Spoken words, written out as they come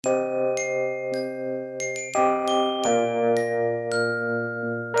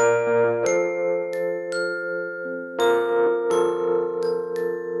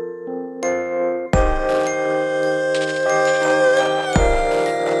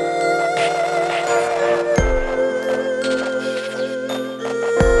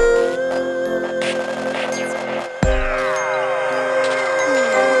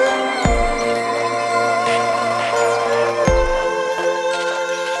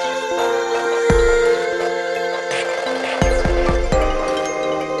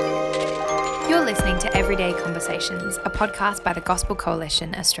Everyday Conversations, a podcast by the Gospel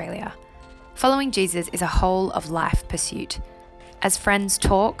Coalition Australia. Following Jesus is a whole of life pursuit. As friends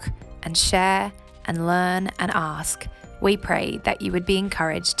talk and share and learn and ask, we pray that you would be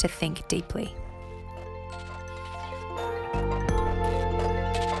encouraged to think deeply.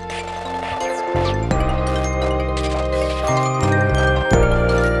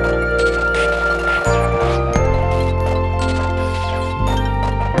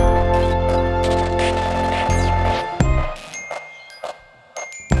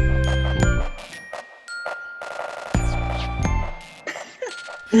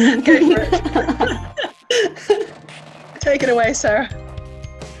 Go for it. Take it away, Sarah.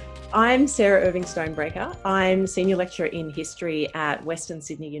 I'm Sarah Irving Stonebreaker. I'm Senior Lecturer in History at Western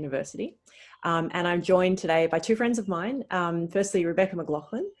Sydney University. And I'm joined today by two friends of mine. Firstly, Rebecca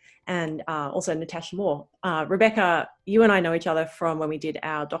McLaughlin and also Natasha Moore. Rebecca, you and I know each other from when we did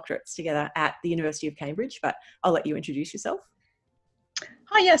our doctorates together at the University of Cambridge, but I'll let you introduce yourself.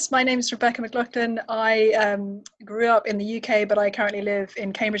 Hi, yes, my name is Rebecca McLaughlin. I grew up in the UK, but I currently live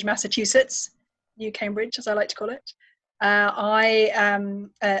in Cambridge, Massachusetts, New Cambridge, as I like to call it. I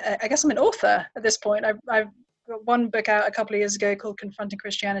guess I'm an author at this point. I've got one book out a couple of years ago called Confronting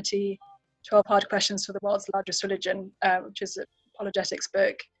Christianity, 12 Hard Questions for the World's Largest Religion, which is an apologetics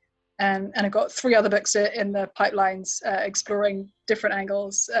book. And I've got 3 other books in the pipelines exploring different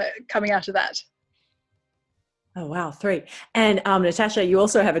angles coming out of that. Oh, wow, 3. And Natasha, you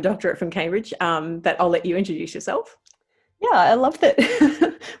also have a doctorate from Cambridge, but I'll let you introduce yourself. Yeah, I love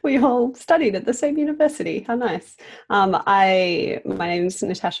that we all studied at the same university. How nice. My name's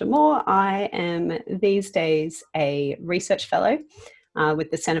Natasha Moore. I am these days a research fellow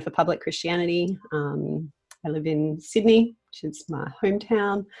with the Centre for Public Christianity. I live in Sydney, which is my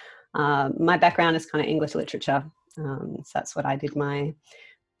hometown. My background is kind of English literature. So that's what I did my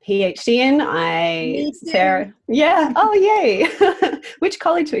PhD in. Sarah. Yeah. Oh, yay. Which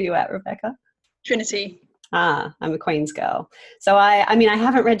college were you at, Rebecca? Trinity. I'm a Queen's girl. So I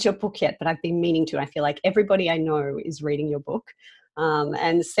haven't read your book yet, but I've been meaning to. I feel like everybody I know is reading your book.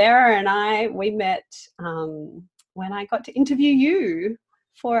 And Sarah and we met when I got to interview you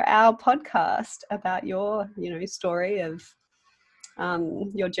for our podcast about your, story of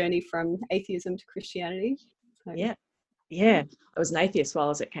your journey from atheism to Christianity. So, Yeah, I was an atheist while I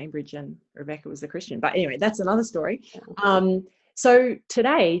was at Cambridge and Rebecca was a Christian. But anyway, that's another story. So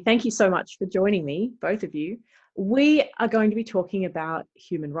today, thank you so much for joining me, both of you. We are going to be talking about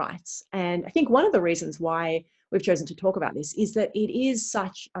human rights. And I think one of the reasons why we've chosen to talk about this is that it is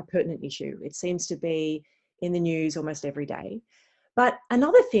such a pertinent issue. It seems to be in the news almost every day. But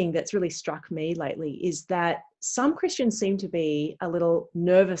another thing that's really struck me lately is that some Christians seem to be a little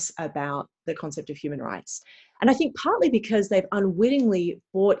nervous about the concept of human rights. And I think partly because they've unwittingly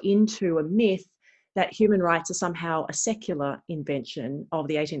bought into a myth that human rights are somehow a secular invention of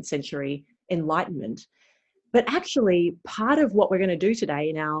the 18th century Enlightenment. But actually, part of what we're going to do today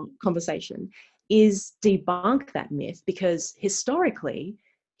in our conversation is debunk that myth, because historically,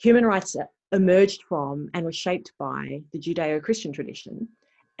 human rights emerged from and were shaped by the Judeo-Christian tradition.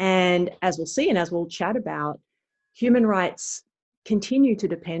 And as we'll see and as we'll chat about, human rights continue to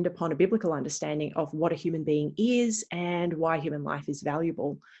depend upon a biblical understanding of what a human being is and why human life is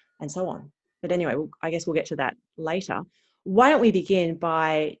valuable and so on. But anyway, I guess we'll get to that later. Why don't we begin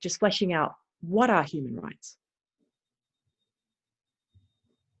by just fleshing out what are human rights?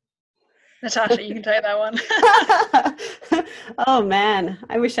 Natasha, you can take that one. Oh man,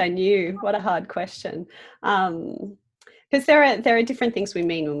 I wish I knew. What a hard question. Because there are different things we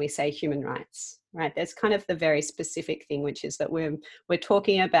mean when we say human rights, right? There's kind of the very specific thing, which is that we're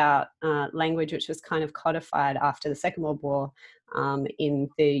talking about language which was kind of codified after the Second World War in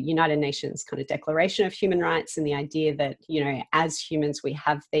the United Nations kind of Declaration of Human Rights, and the idea that, as humans, we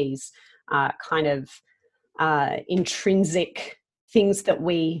have these kind of intrinsic things that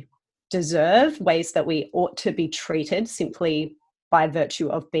we deserve, ways that we ought to be treated simply by virtue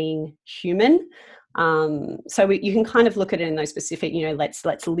of being human. So you can kind of look at it in those specific,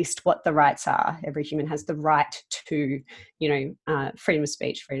 let's list what the rights are. Every human has the right to, freedom of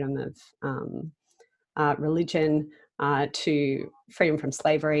speech, freedom of religion, to freedom from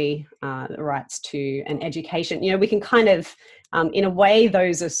slavery, the rights to an education. We can kind of, in a way,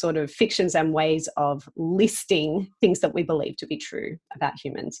 those are sort of fictions and ways of listing things that we believe to be true about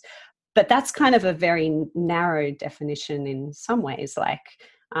humans. But that's kind of a very narrow definition in some ways. Like,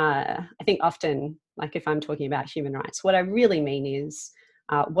 I think often, like if I'm talking about human rights, what I really mean is,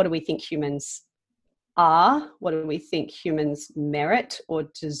 what do we think humans are, what do we think humans merit or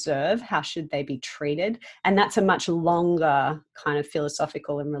deserve, how should they be treated, and that's a much longer kind of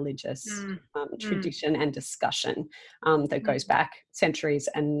philosophical and religious tradition and discussion that goes back centuries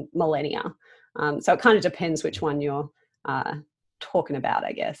and millennia. So it kind of depends which one you're talking about,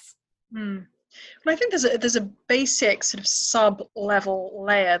 I guess. Well, I think there's a basic sort of sub-level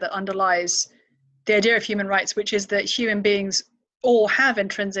layer that underlies the idea of human rights, which is that human beings all have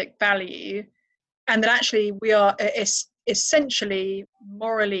intrinsic value, and that actually we are essentially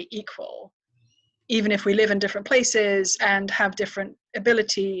morally equal, even if we live in different places and have different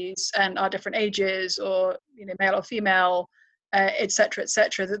abilities and are different ages, or male or female, etc.,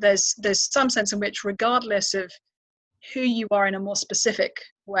 etc. That there's some sense in which, regardless of who you are in a more specific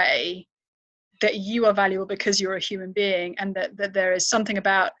way, that you are valuable because you're a human being, and that there is something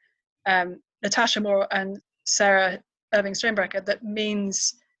about Natasha Moore and Sarah Irving Stonebraker that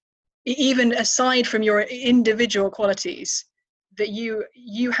means, even aside from your individual qualities, that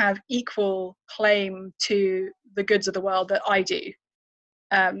you have equal claim to the goods of the world that I do.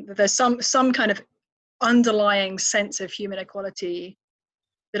 There's some kind of underlying sense of human equality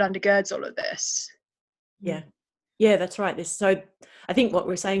that undergirds all of this. Yeah, that's right. So I think what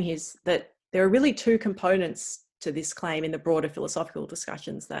we're saying here is that there are really two components to this claim in the broader philosophical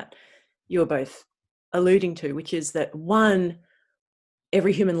discussions that you're both alluding to, which is that one,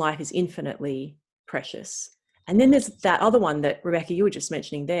 every human life is infinitely precious. And then there's that other one that, Rebecca, you were just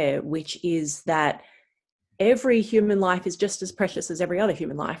mentioning there, which is that every human life is just as precious as every other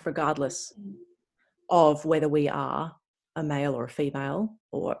human life, regardless of whether we are a male or a female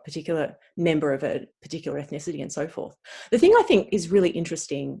or a particular member of a particular ethnicity and so forth. The thing I think is really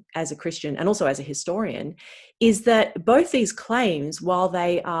interesting as a Christian and also as a historian is that both these claims, while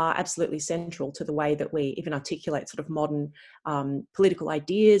they are absolutely central to the way that we even articulate sort of modern political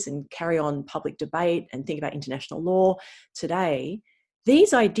ideas and carry on public debate and think about international law today,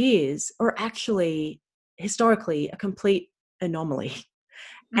 these ideas are actually historically a complete anomaly.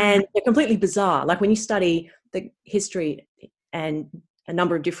 And they're completely bizarre. Like when you study the history and a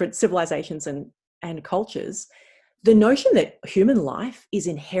number of different civilizations and cultures, the notion that human life is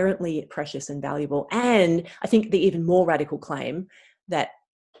inherently precious and valuable, and I think the even more radical claim that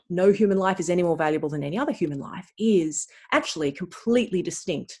no human life is any more valuable than any other human life, is actually completely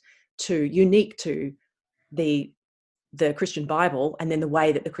distinct unique to the Christian Bible and then the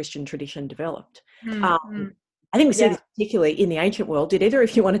way that the Christian tradition developed. I think we see this particularly in the ancient world. Did either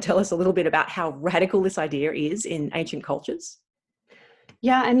of you want to tell us a little bit about how radical this idea is in ancient cultures?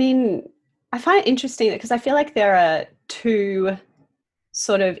 Yeah, I mean, I find it interesting because I feel like there are two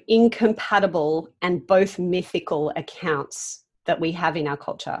sort of incompatible and both mythical accounts that we have in our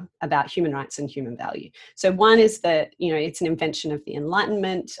culture about human rights and human value. So one is that, it's an invention of the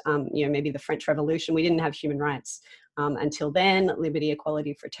Enlightenment, maybe the French Revolution. We didn't have human rights until then, liberty,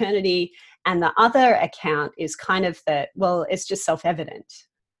 equality, fraternity. And the other account is kind of that, well, it's just self-evident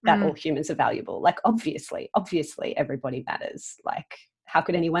that all humans are valuable. Like, obviously, everybody matters. Like, how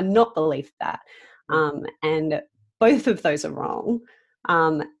could anyone not believe that? And both of those are wrong.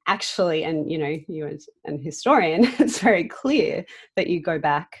 Actually, and you as an historian, it's very clear that you go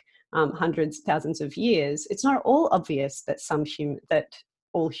back hundreds, thousands of years. It's not all obvious that that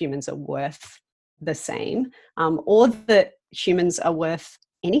all humans are worth the same, or that humans are worth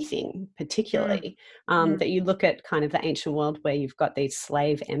anything particularly. That you look at kind of the ancient world where you've got these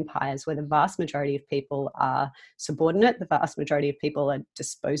slave empires where the vast majority of people are subordinate, the vast majority of people are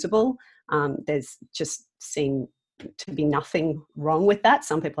disposable. There's just seen to be nothing wrong with that.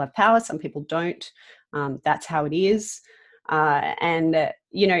 Some people have power, some people don't. That's how it is.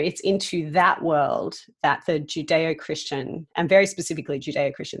 It's into that world that the Judeo-Christian, and very specifically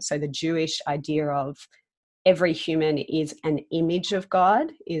Judeo-Christian, so the Jewish idea of every human is an image of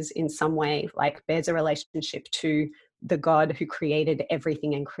God, is in some way like bears a relationship to the God who created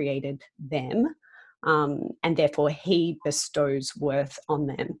everything and created them. And therefore he bestows worth on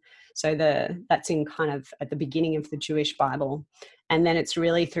them. So that's in kind of at the beginning of the Jewish Bible. And then it's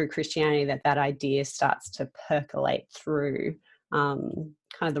really through Christianity that idea starts to percolate through kind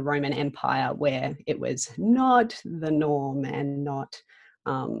of the Roman Empire, where it was not the norm and not,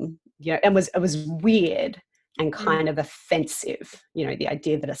 and it was weird and kind of offensive, the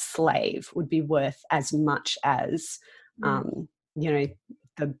idea that a slave would be worth as much as,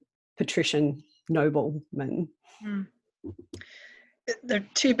 the patrician nobleman. There are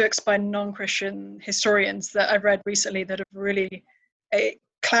two books by non-Christian historians that I've read recently that have really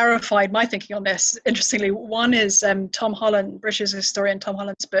clarified my thinking on this. Interestingly, one is Tom Holland, British historian Tom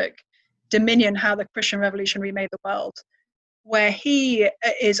Holland's book, Dominion, How the Christian Revolution Remade the World. where he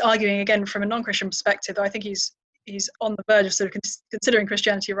is arguing again from a non-Christian perspective. I think he's on the verge of sort of considering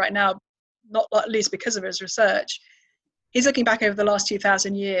Christianity right now, not least because of his research. He's looking back over the last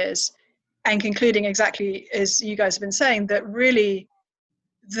 2,000 years and concluding exactly as you guys have been saying, that really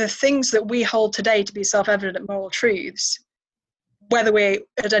the things that we hold today to be self-evident moral truths, whether we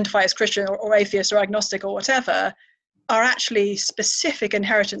identify as Christian or atheist or agnostic or whatever, are actually specific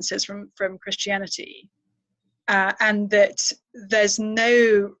inheritances from Christianity. And that there's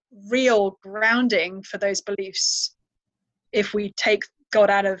no real grounding for those beliefs if we take God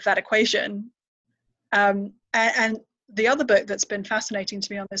out of that equation. And the other book that's been fascinating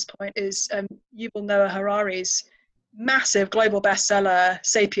to me on this point is Yuval Noah Harari's massive global bestseller,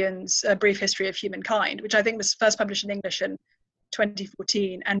 Sapiens, A Brief History of Humankind, which I think was first published in English in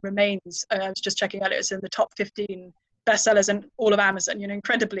 2014 and remains, I was just checking out, it's in the top 15 bestsellers in all of Amazon,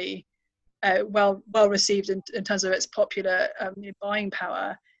 incredibly well received in terms of its popular buying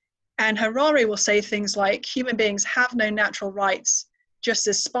power. And Harari will say things like, human beings have no natural rights, just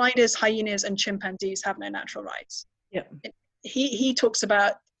as spiders, hyenas, and chimpanzees have no natural rights. Yep. He talks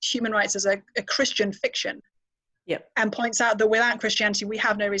about human rights as a Christian fiction. Yep. And points out that without Christianity, we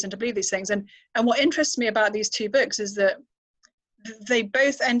have no reason to believe these things. And what interests me about these two books is that they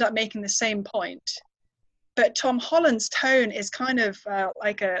both end up making the same point. But Tom Holland's tone is kind of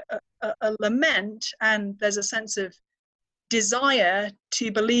like a lament, and there's a sense of desire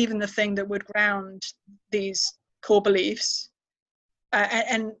to believe in the thing that would ground these core beliefs.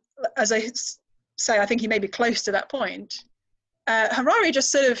 And as I say, I think he may be close to that point. Harari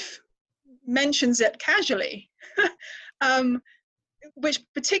just sort of mentions it casually, which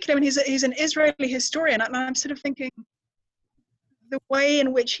particularly when he's an Israeli historian, and I'm sort of thinking, the way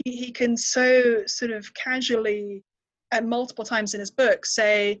in which he can so sort of casually and multiple times in his book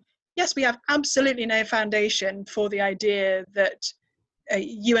say, yes, we have absolutely no foundation for the idea that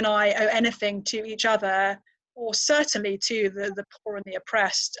you and I owe anything to each other, or certainly to the poor and the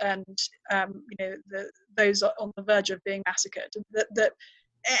oppressed, and those on the verge of being massacred. That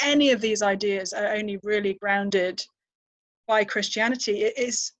any of these ideas are only really grounded by Christianity. It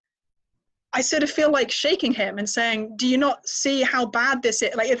is, I sort of feel like shaking him and saying, do you not see how bad this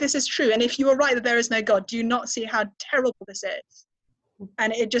is? Like, if this is true, and if you are right that there is no God, do you not see how terrible this is?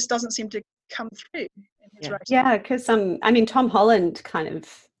 And it just doesn't seem to come through in his writing. Yeah, because Tom Holland kind of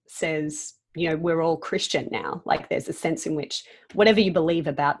says, we're all Christian now. Like, there's a sense in which whatever you believe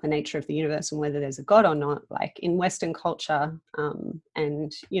about the nature of the universe and whether there's a God or not, like in Western culture,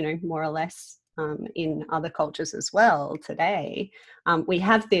 and more or less in other cultures as well today, we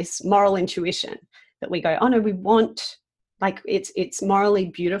have this moral intuition that we go, oh no, we want, like, it's morally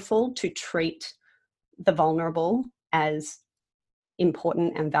beautiful to treat the vulnerable as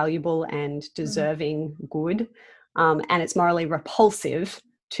important and valuable and deserving good, and it's morally repulsive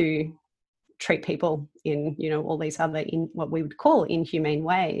to treat people in all these other, in what we would call inhumane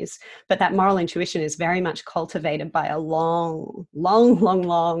ways. But that moral intuition is very much cultivated by a long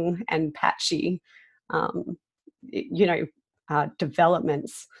and patchy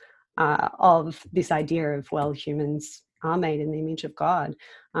developments of this idea of, well, humans are made in the image of God,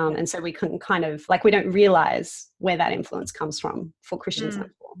 and so we couldn't kind of, like, we don't realize where that influence comes from for Christians. And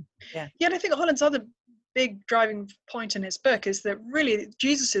and I think Holland's other big driving point in his book is that really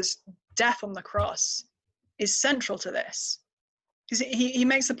Jesus's death on the cross is central to this, because he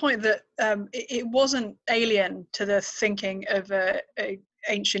makes the point that it wasn't alien to the thinking of a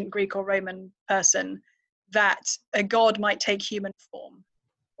ancient Greek or Roman person that a god might take human form,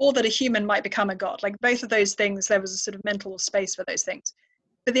 or that a human might become a god. Like, both of those things, there was a sort of mental space for those things.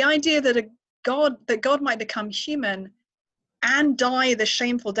 But the idea that God might become human and die the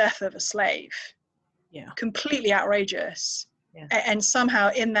shameful death of a slave, completely outrageous. And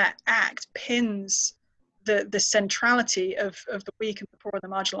somehow in that act pins the centrality of the weak and the poor and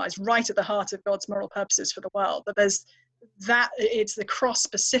the marginalized right at the heart of God's moral purposes for the world. But it's the cross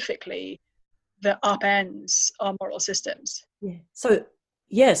specifically that upends our moral systems. So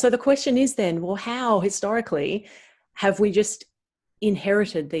the question is then, well, how historically have we just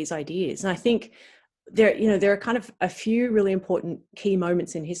inherited these ideas? And I think there are kind of a few really important key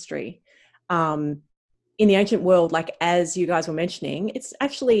moments in history. In the ancient world, like as you guys were mentioning, it's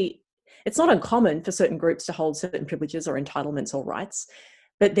not uncommon for certain groups to hold certain privileges or entitlements or rights,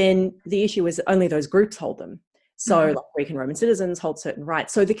 but then the issue is only those groups hold them. So like Greek and Roman citizens hold certain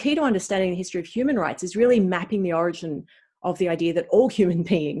rights. So the key to understanding the history of human rights is really mapping the origin of the idea that all human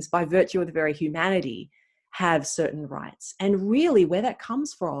beings, by virtue of their very humanity, have certain rights. And really where that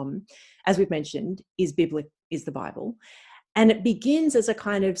comes from, as we've mentioned, is the Bible. And it begins as a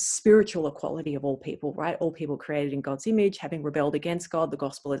kind of spiritual equality of all people, right? All people created in God's image, having rebelled against God, the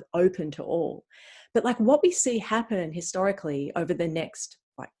gospel is open to all. But like what we see happen historically over the next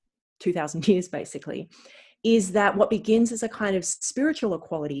like 2000 years, basically, is that what begins as a kind of spiritual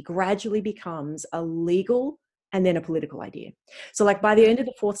equality gradually becomes a legal and then a political idea. So like by the end of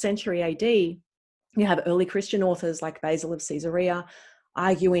the 4th century AD, you have early Christian authors like Basil of Caesarea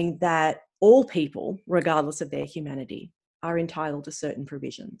arguing that all people, regardless of their humanity, are entitled to certain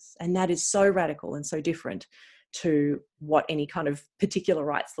provisions. And that is so radical and so different to what any kind of particular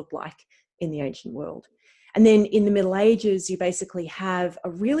rights look like in the ancient world. And then in the Middle Ages, you basically have a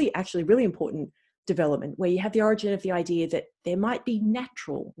really important development where you have the origin of the idea that there might be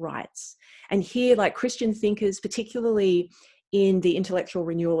natural rights. And here, like Christian thinkers, particularly in the intellectual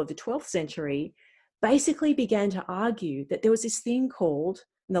renewal of the 12th century, basically began to argue that there was this thing called,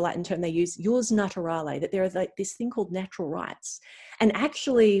 in the Latin term they use, jus naturale, that there is like this thing called natural rights. And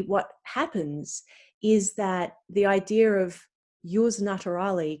actually what happens is that the idea of jus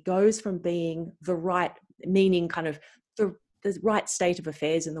naturale goes from being the right, meaning kind of the right state of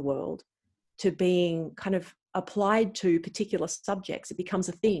affairs in the world, to being kind of applied to particular subjects. It becomes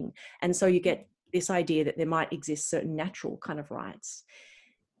a thing. And so you get this idea that there might exist certain natural kind of rights.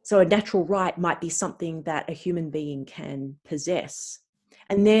 So a natural right might be something that a human being can possess.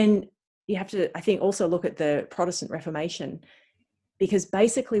 And then you have to, I think, also look at the Protestant Reformation, because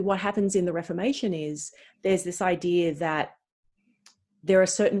basically what happens in the Reformation is there's this idea that there are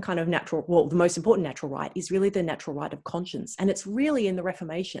certain kind of natural, well, the most important natural right is really the natural right of conscience. And it's really in the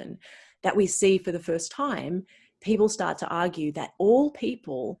Reformation that we see for the first time, people start to argue that all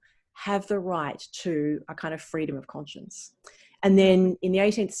people have the right to a kind of freedom of conscience. And then in the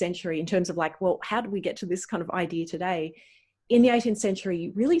 18th century, in terms of like, well, how do we get to this kind of idea today? In the 18th century,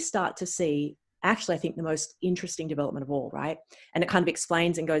 you really start to see, actually, I think the most interesting development of all, right? And it kind of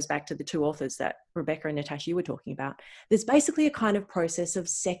explains and goes back to the two authors that Rebecca and Natasha, you were talking about. There's basically a kind of process of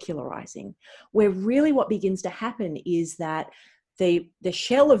secularizing, where really what begins to happen is that the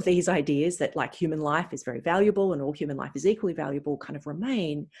shell of these ideas that like human life is very valuable and all human life is equally valuable kind of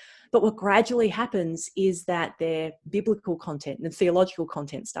remain. But what gradually happens is that their biblical content and theological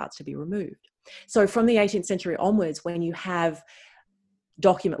content starts to be removed. So from the 18th century onwards, when you have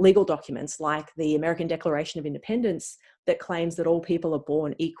legal documents like the American Declaration of Independence that claims that all people are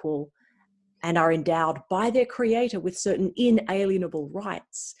born equal and are endowed by their creator with certain inalienable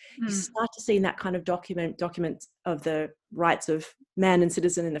rights. You start to see in that kind of documents of the rights of man and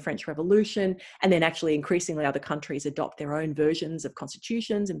citizen in the French Revolution, and then actually increasingly other countries adopt their own versions of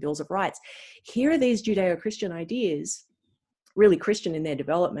constitutions and bills of rights. Here are these Judeo-Christian ideas, really Christian in their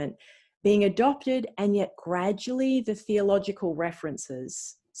development, being adopted, and yet gradually the theological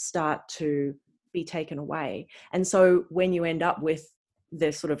references start to be taken away. And so when you end up with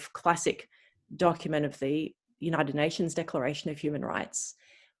the sort of classic document of the United Nations Declaration of Human Rights,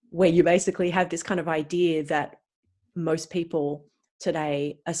 where you basically have this kind of idea that most people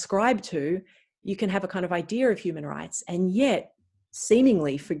today ascribe to, you can have a kind of idea of human rights and yet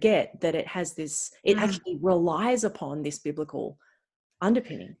seemingly forget that it has this, it actually relies upon this biblical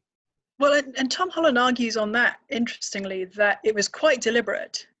underpinning. Well, and Tom Holland argues on that, interestingly, that it was quite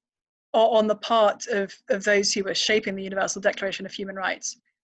deliberate on the part of those who were shaping the Universal Declaration of Human Rights,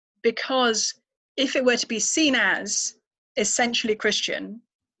 because if it were to be seen as essentially Christian,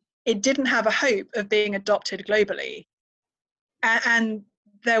 it didn't have a hope of being adopted globally. And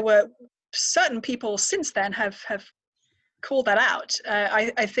there were certain people since then have called that out.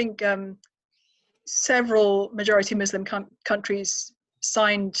 I think several majority Muslim countries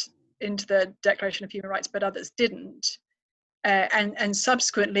signed into the Declaration of Human Rights, but others didn't. And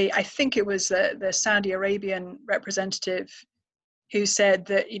subsequently, I think it was the Saudi Arabian representative who said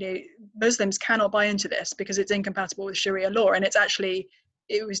that, you know, Muslims cannot buy into this because it's incompatible with Sharia law. And it's actually,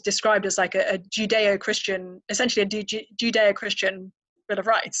 it was described as like a Judeo-Christian, essentially a Judeo-Christian Bill of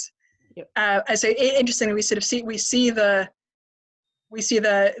Rights. Yep. And so interestingly, we sort of see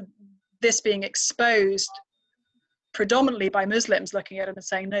this being exposed predominantly by Muslims looking at it and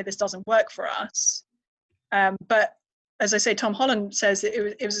saying, no, this doesn't work for us. But as I say, Tom Holland says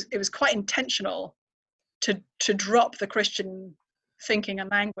it was quite intentional to drop the Christian thinking and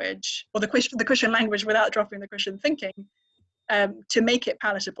language, or the Christian language without dropping the Christian thinking, to make it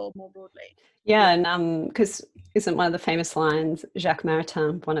palatable more broadly. Yeah, and because isn't one of the famous lines Jacques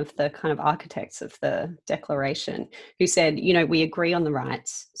Maritain, one of the kind of architects of the Declaration, who said, you know, we agree on the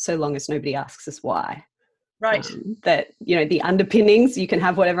rights so long as nobody asks us why. Right. That, you know, the underpinnings, you can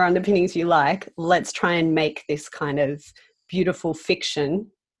have whatever underpinnings you like. Let's try and make this kind of beautiful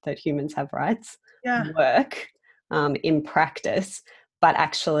fiction that humans have rights work in practice, but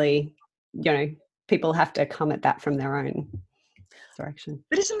actually, people have to come at that from their own direction.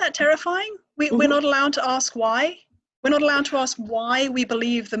 But isn't that terrifying? We're not allowed to ask why. We're not allowed to ask why we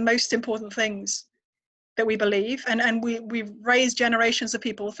believe the most important things that we believe. And we've raised generations of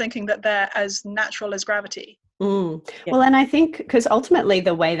people thinking that they're as natural as gravity. Yeah. Well, and I think because ultimately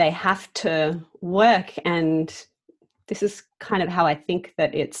the way they have to work, and this is kind of how I think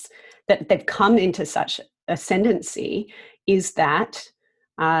that that they've come into such ascendancy, is that,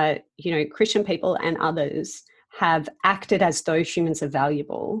 Christian people and others have acted as though humans are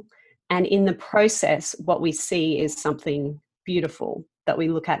valuable. And in the process, what we see is something beautiful that we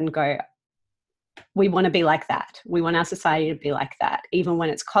look at and go, we want to be like that. We want our society to be like that. Even when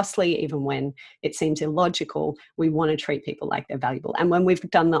it's costly, even when it seems illogical, we want to treat people like they're valuable. And when we've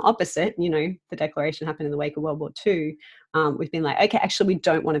done the opposite, the declaration happened in the wake of World War II, we've been like, okay, actually, we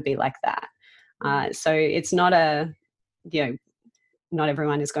don't want to be like that. So it's not not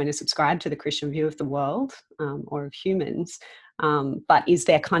everyone is going to subscribe to the Christian view of the world or of humans, but is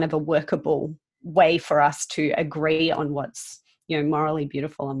there kind of a workable way for us to agree on what's morally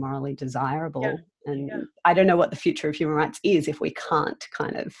beautiful and morally desirable? Yeah. And I don't know what the future of human rights is if we can't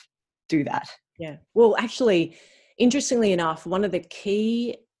kind of do that. Yeah. Well, actually, interestingly enough, one of the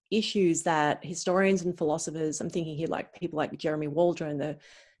key issues that historians and philosophers, I'm thinking here like people like Jeremy Waldron, the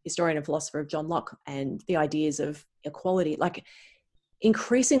historian and philosopher of John Locke, and the ideas of equality, like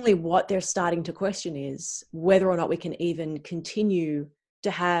increasingly what they're starting to question is whether or not we can even continue to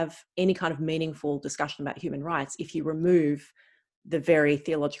have any kind of meaningful discussion about human rights if you remove the very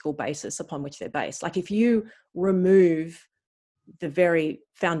theological basis upon which they're based. Like if you remove the very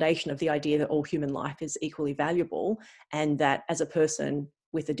foundation of the idea that all human life is equally valuable, and that as a person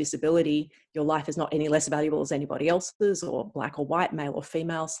with a disability, your life is not any less valuable as anybody else's, or black or white, male or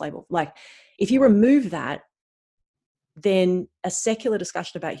female, slave or, like, if you remove that, then a secular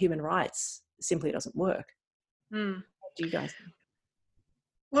discussion about human rights simply doesn't work. What do you guys think?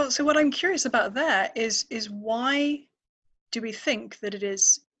 Well, so what I'm curious about there is why do we think that it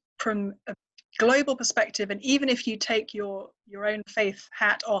is, from a global perspective, and even if you take your own faith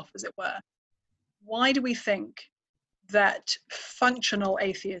hat off, as it were, why do we think that functional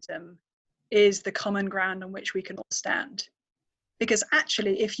atheism is the common ground on which we can all stand? Because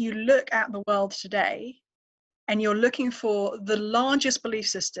actually, if you look at the world today and you're looking for the largest belief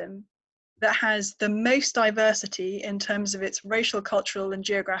system that has the most diversity in terms of its racial, cultural, and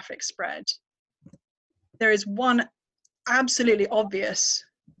geographic spread, there is one absolutely obvious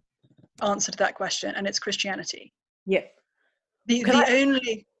answer to that question, and it's Christianity. Yeah.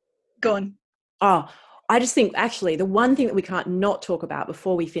 Go on. Oh, I just think actually the one thing that we can't not talk about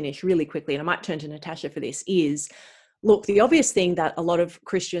before we finish really quickly, and I might turn to Natasha for this, is, look, the obvious thing that a lot of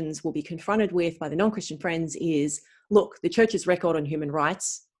Christians will be confronted with by the non-Christian friends is, look, the church's record on human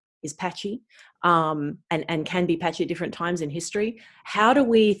rights is patchy, and can be patchy at different times in history. How do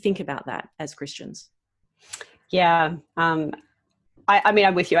we think about that as Christians? Yeah. I mean,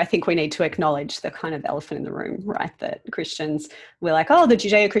 I'm with you. I think we need to acknowledge the kind of elephant in the room, right? That Christians, we're like, oh, the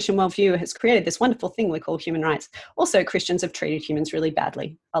Judeo-Christian worldview has created this wonderful thing we call human rights. Also, Christians have treated humans really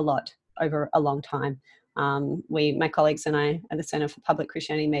badly, a lot, over a long time. My colleagues and I at the Center for Public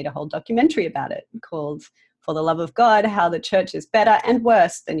Christianity made a whole documentary about it called For the Love of God, How the Church is Better and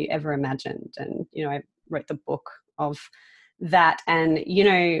Worse Than You Ever Imagined. And, I wrote the book of that. And,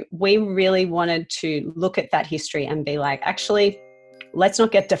 we really wanted to look at that history and be like, actually, let's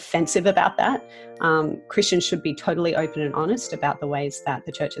not get defensive about that. Christians should be totally open and honest about the ways that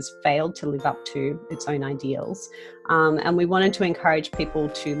the church has failed to live up to its own ideals. And we wanted to encourage people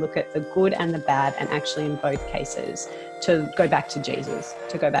to look at the good and the bad, and actually in both cases, to go back to Jesus,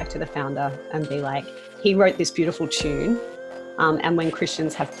 to go back to the founder and be like, he wrote this beautiful tune. And when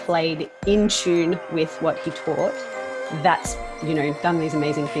Christians have played in tune with what he taught, that's, done these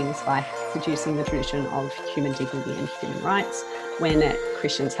amazing things like producing the tradition of human dignity and human rights. When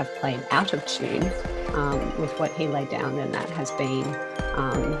Christians have played out of tune with what he laid down, then that has been,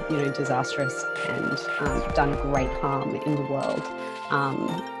 disastrous and done great harm in the world.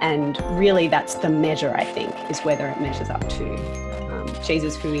 And really that's the measure, I think, is whether it measures up to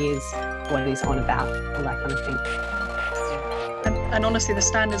Jesus, who he is, what he's on about, all that kind of thing. And honestly, the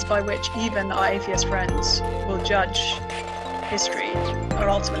standards by which even our atheist friends will judge history are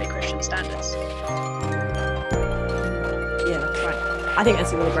ultimately Christian standards. Yeah, that's right. I think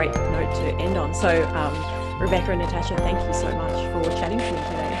that's a really great note to end on. So, Rebecca and Natasha, thank you so much for chatting to me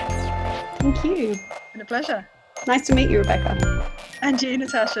today. Thank you. It's been a pleasure. Nice to meet you, Rebecca. And you,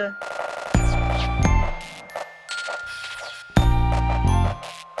 Natasha.